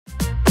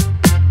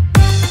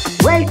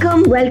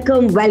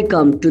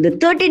Welcome to the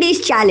 30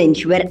 days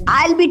challenge where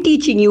I'll be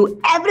teaching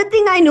you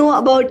everything I know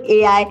about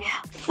AI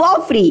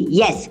for free.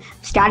 Yes,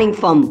 starting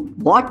from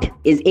what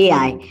is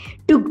AI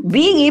to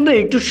being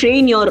able to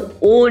train your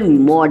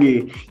own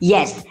model.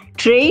 Yes,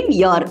 train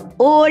your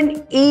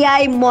own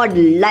AI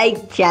model like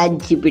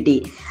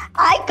ChatGPT.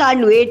 I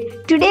can't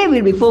wait. Today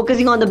we'll be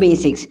focusing on the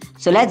basics.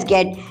 So let's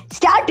get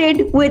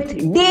started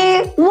with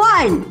day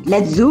 1.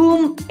 Let's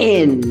zoom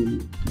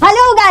in.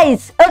 Hello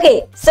guys!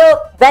 Okay, so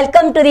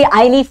welcome to the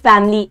iLeaf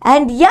family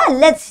and yeah,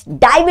 let's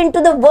dive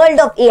into the world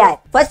of AI.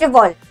 First of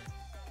all,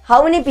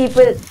 how many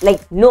people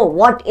know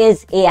what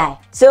is AI?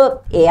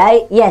 So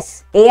AI,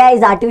 yes, AI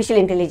is artificial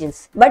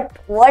intelligence. But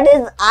what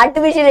is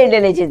artificial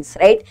intelligence,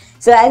 right?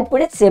 So I'll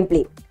put it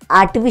simply.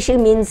 Artificial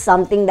means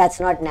something that's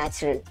not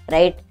natural,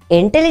 right?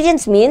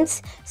 Intelligence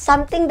means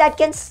something that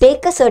can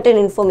take a certain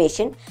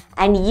information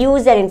and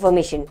use that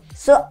information.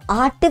 So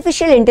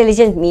artificial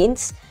intelligence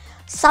means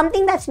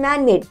something that's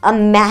man-made, a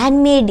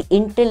man-made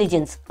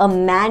intelligence, a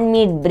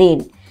man-made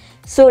brain.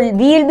 So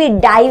we'll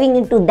be diving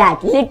into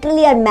that,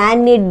 literally a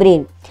man-made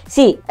brain.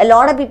 See, a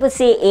lot of people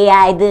say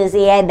AI this,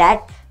 AI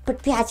that,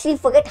 but we actually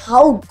forget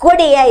how good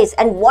AI is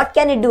and what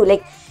can it do.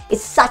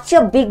 It's such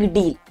a big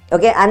deal.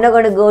 Okay, I'm not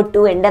going to go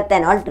too in-depth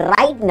and all.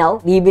 Right now,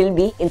 we will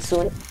be in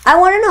soon. I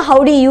want to know,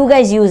 how do you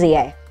guys use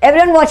AI?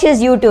 Everyone watches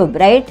YouTube,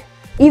 right?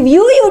 If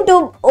you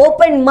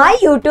open my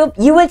YouTube,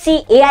 you will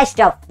see AI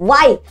stuff.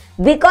 Why?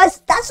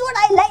 Because that's what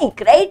I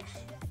like, right?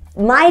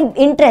 My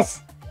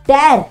interest,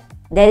 there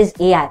is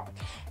AI.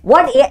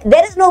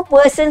 There is no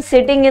person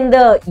sitting in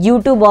the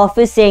YouTube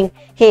office saying,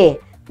 hey,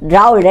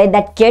 Rahul, right,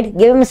 that kid,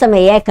 give him some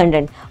AI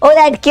content. Oh,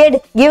 that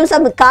kid, give him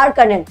some car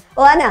content.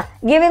 Oh, Anna,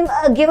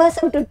 give her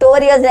some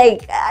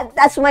tutorials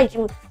that's my...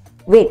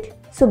 Wait,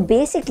 so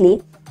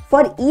basically,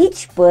 for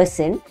each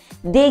person,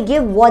 they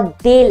give what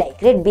they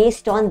like, right,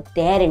 based on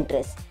their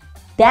interest.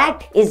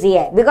 That is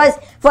AI. Because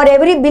for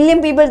every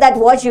billion people that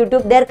watch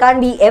YouTube, there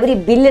can't be every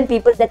billion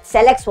people that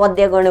selects what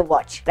they're going to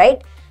watch,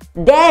 right?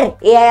 There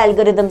AI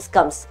algorithms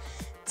comes.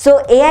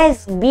 So AI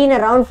has been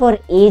around for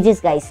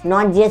ages, guys,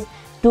 not just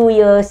 2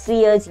 years, 3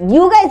 years.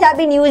 You guys have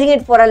been using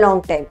it for a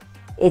long time.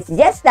 It's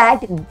just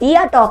that we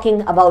are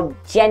talking about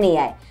Gen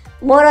AI.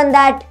 More on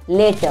that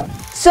later.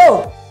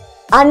 So,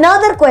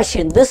 another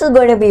question. This is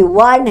going to be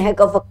one heck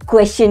of a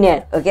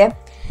questionnaire, okay?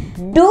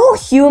 Do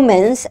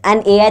humans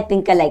and AI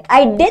think alike?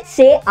 I did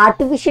say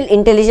artificial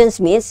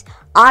intelligence means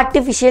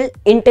artificial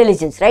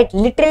intelligence, right?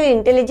 Literal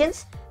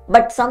intelligence,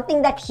 but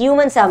something that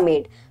humans have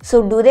made.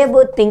 So, do they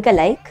both think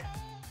alike?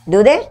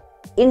 Do they?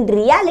 In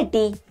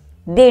reality,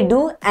 they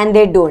do and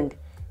they don't.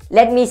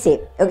 Let me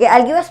say, okay,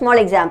 I'll give a small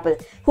example.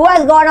 Who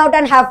has gone out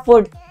and have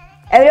food?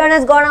 Everyone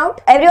has gone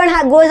out?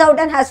 Everyone goes out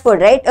and has food,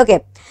 right?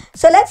 Okay.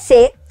 So let's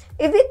say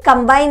if we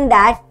combine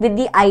that with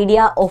the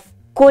idea of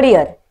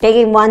courier,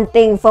 taking one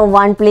thing from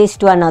one place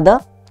to another,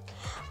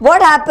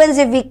 what happens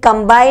if we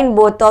combine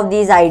both of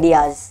these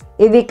ideas?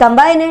 If we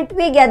combine it,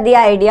 we get the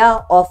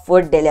idea of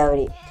food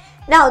delivery.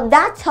 Now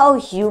that's how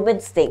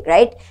humans think,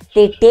 right?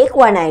 They take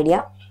one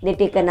idea, they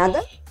take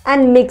another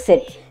and mix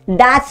it.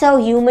 That's how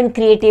human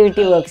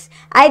creativity works.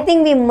 I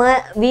think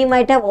we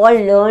might have all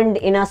learned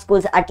in our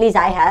schools, at least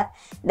I have,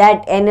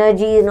 that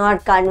energy is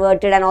not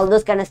converted and all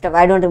those kind of stuff.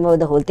 I don't remember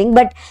the whole thing.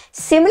 But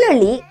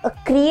similarly, a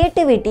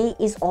creativity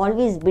is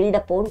always built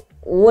upon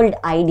old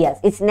ideas.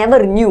 It's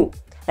never new,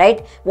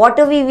 right?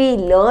 Whatever we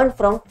learn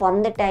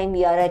from the time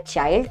we are a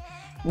child,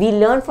 we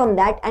learn from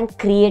that and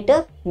create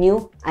a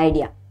new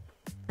idea.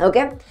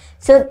 Okay?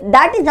 So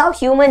that is how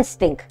humans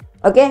think.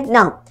 Okay?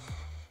 Now,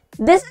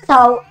 this is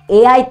how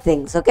AI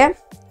thinks, okay?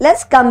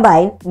 Let's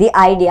combine the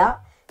idea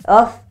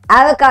of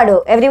avocado.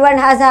 Everyone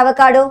has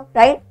avocado,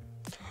 right?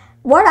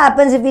 What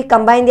happens if we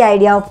combine the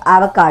idea of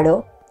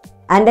avocado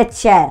and a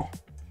chair?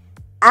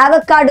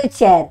 Avocado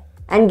chair.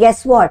 And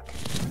guess what?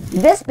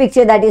 This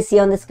picture that you see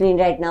on the screen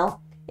right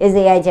now is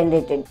AI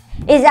generated.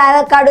 Is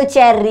avocado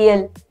chair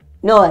real?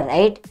 No,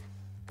 right?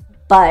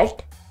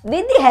 But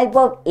with the help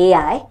of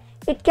AI,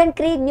 it can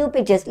create new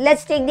pictures.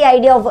 Let's take the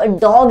idea of a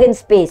dog in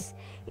space.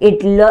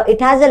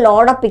 It has a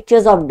lot of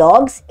pictures of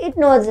dogs. It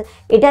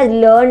has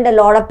learned a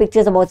lot of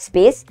pictures about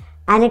space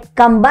and it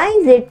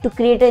combines it to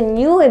create a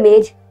new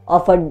image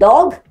of a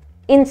dog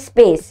in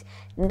space.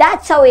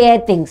 That's how AI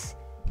thinks.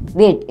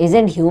 Wait,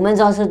 isn't humans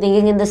also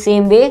thinking in the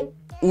same way?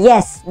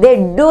 Yes, they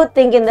do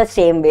think in the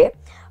same way,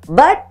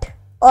 but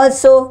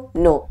also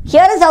no.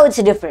 Here is how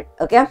it's different,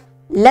 okay?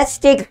 Let's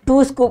take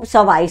 2 scoops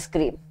of ice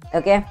cream,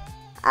 okay?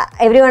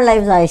 Everyone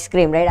loves ice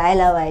cream, right? I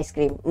love ice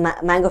cream.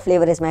 Mango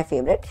flavor is my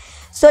favorite.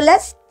 So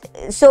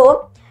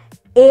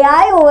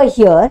AI over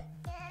here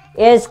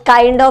is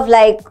kind of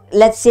like,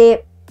 let's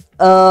say,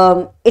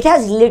 it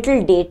has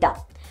little data.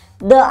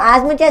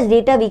 As much as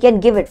data we can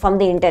give it from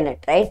the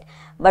internet, right?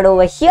 But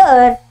over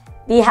here,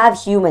 we have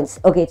humans.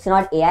 Okay, it's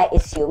not AI,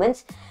 it's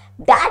humans.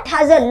 That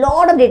has a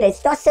lot of data.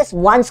 It's not just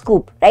one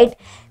scoop, right?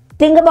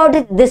 Think about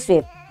it this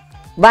way.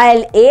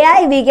 While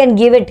AI, we can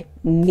give it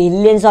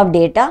millions of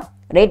data,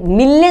 right?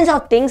 Millions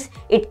of things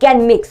it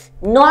can mix,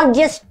 not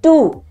just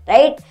two,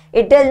 right?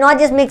 It will not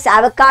just mix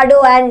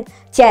avocado and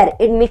chair,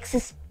 it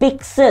mixes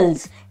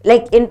pixels.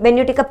 Like when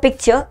you take a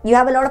picture, you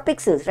have a lot of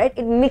pixels, right?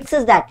 It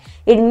mixes that.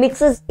 It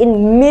mixes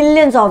in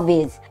millions of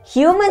ways.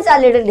 Humans are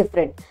a little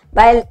different.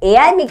 While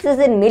AI mixes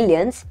in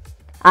millions,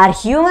 our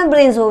human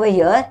brains over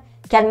here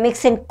can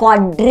mix in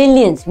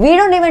quadrillions. We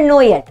don't even know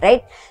yet,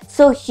 right?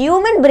 So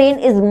human brain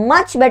is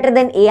much better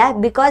than AI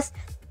because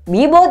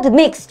we both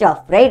mix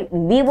stuff, right?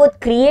 We both,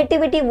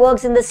 creativity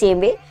works in the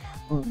same way.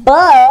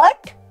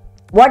 But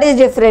what is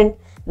different?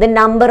 The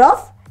number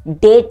of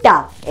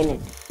data in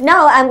it.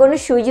 Now I'm going to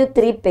show you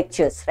 3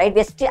 pictures, right?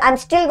 I'm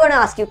still going to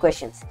ask you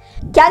questions.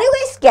 Can you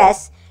guys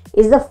guess,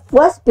 is the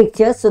first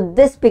picture, so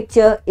this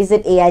picture, is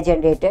it AI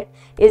generated?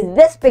 Is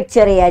this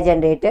picture AI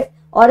generated?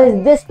 Or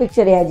is this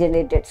picture AI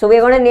generated? So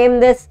we're going to name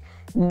this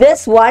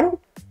 1,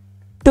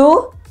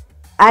 2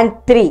 and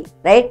 3,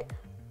 right?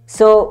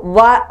 So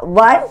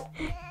 1,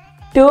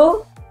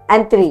 2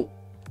 and 3.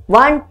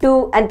 1,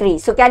 2 and 3.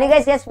 So can you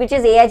guys guess which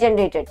is AI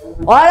generated?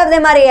 All of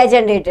them are AI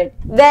generated.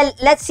 Well,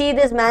 let's see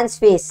this man's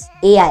face.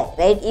 AI,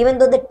 right? Even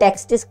though the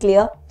text is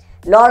clear,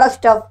 lot of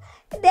stuff.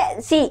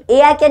 See,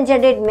 AI can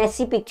generate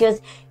messy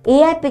pictures.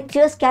 AI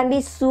pictures can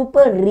be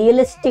super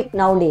realistic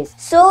nowadays.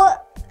 So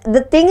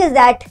the thing is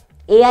that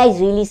AI is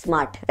really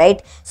smart,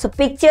 right? So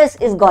pictures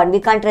is gone. We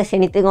can't trust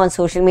anything on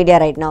social media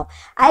right now.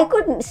 I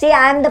could say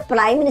I am the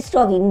Prime Minister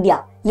of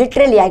India.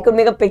 Literally, I could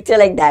make a picture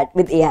like that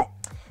with AI.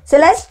 So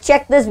let's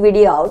check this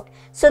video out.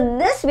 So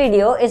this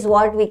video is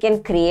what we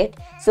can create.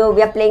 So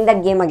we are playing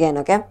that game again,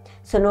 okay?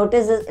 So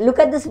notice this, look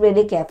at this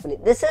really carefully.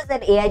 This is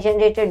that AI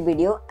generated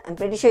video. I'm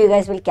pretty sure you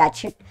guys will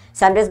catch it.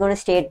 So I'm just going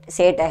to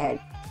say it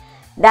ahead.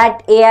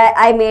 That AI,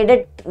 I made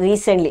it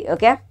recently,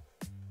 okay?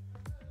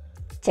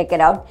 Check it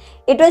out.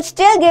 It will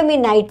still give me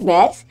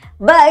nightmares,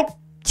 but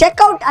check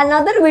out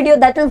another video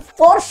that will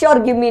for sure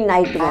give me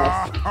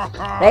nightmares,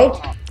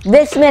 right?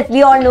 Will Smith,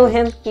 we all know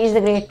him. He's the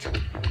great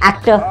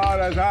actor,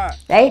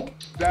 right?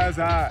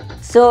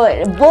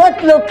 So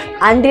both look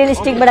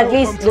unrealistic, but at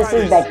least this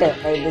is better,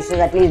 right? This is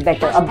at least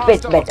better, a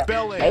bit better,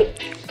 right?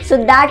 So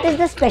that is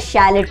the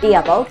speciality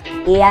about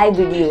AI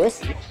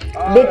videos.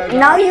 But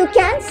now you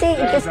can say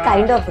it is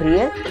kind of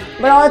real,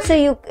 but also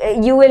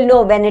you will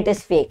know when it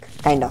is fake,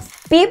 kind of.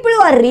 People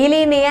who are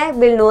really in AI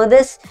will know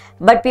this,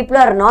 but people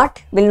who are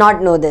not will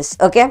not know this,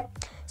 okay?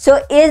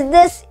 So is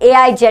this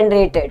AI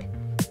generated?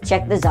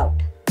 Check this out.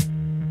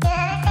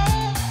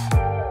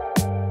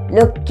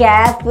 Look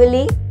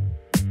carefully.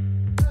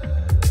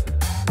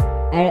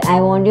 I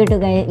want you to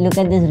guys look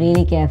at this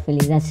really carefully.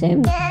 That's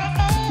him.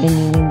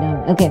 Then kneeling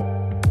down. Okay.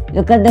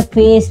 Look at the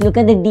face. Look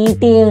at the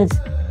details.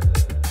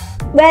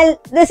 Well,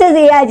 this is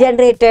AI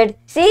generated.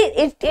 See,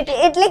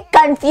 it like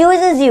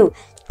confuses you.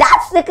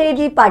 That's the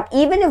crazy part.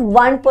 Even if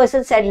one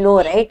person said no,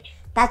 right?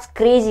 That's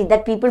crazy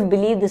that people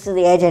believe this is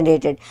AI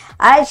generated.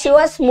 I'll show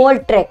a small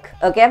trick,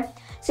 okay?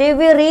 So if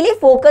you really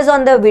focus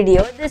on the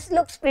video, this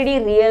looks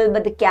pretty real,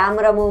 but the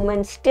camera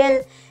movement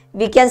still,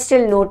 we can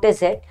still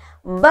notice it.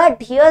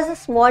 But here's a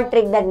small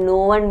trick that no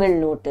one will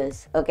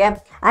notice, okay?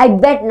 I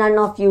bet none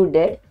of you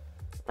did,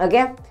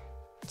 okay?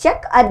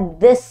 Check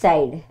at this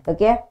side,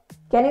 okay?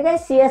 Can you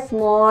guys see a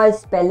small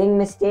spelling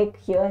mistake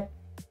here?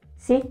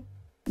 See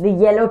the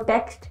yellow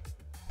text?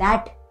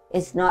 That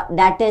is not,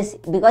 that is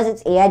because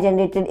it's AI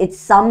generated, it's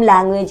some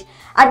language.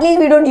 At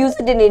least we don't use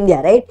it in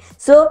India, right?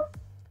 So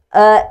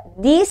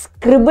these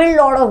scribble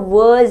lot of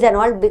words and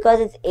all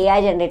because it's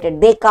AI generated.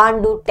 They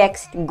can't do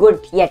text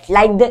good yet,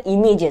 like the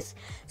images.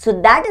 So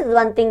that is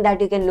one thing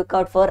that you can look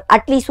out for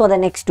at least for the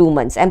next 2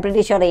 months. I'm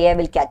pretty sure AI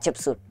will catch up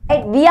soon.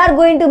 Right, we are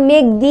going to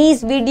make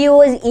these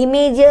videos,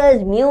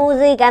 images,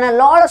 music and a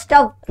lot of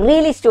stuff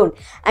really soon.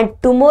 And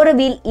tomorrow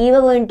we'll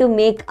even going to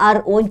make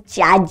our own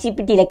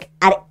ChatGPT, like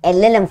our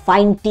LLM,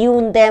 fine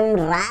tune them,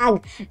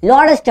 RAG,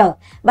 lot of stuff.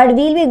 But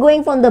we'll be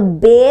going from the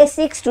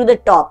basics to the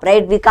top,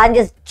 right? We can't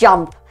just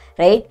jump,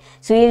 right?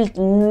 So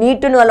you'll need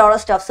to know a lot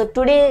of stuff. So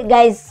today,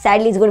 guys,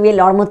 sadly, it's going to be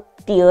a lot more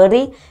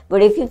theory.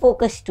 But if you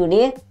focus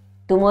today,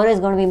 tomorrow is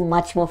going to be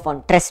much more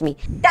fun. Trust me.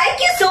 Thank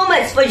you so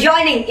much for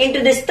joining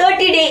into this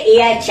 30-day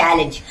AI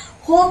challenge.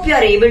 Hope you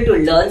are able to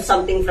learn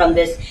something from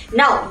this.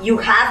 Now, you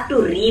have to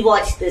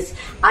rewatch this,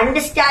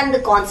 understand the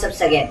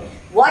concepts again.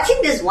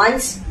 Watching this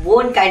once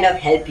won't kind of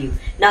help you.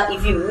 Now,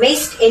 if you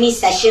missed any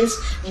sessions,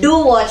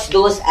 do watch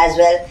those as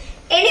well.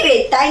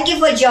 Anyway, thank you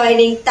for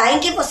joining.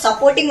 Thank you for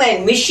supporting my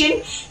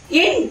mission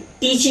in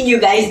teaching you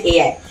guys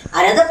AI.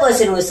 Another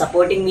person who is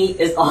supporting me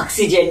is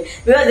Oxygen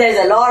because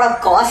there's a lot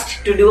of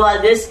cost to do all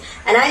this.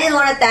 And I just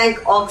want to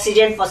thank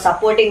Oxygen for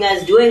supporting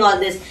us doing all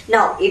this.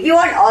 Now, if you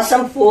want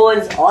awesome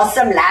phones,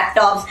 awesome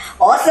laptops,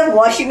 awesome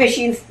washing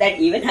machines that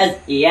even has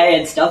AI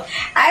and stuff,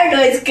 I don't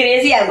know, it's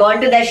crazy. I've gone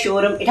to that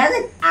showroom. It has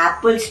an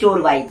Apple Store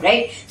vibe,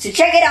 right? So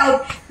check it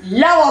out.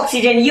 Love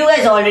Oxygen. You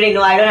guys already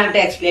know. I don't have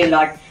to explain a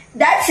lot.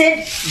 That's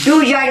it.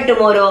 Do join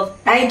tomorrow.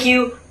 Thank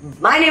you.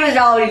 My name is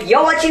Rahul.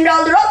 You're watching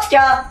Rahul the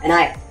Rockstar. And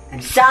I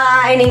am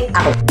signing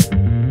out.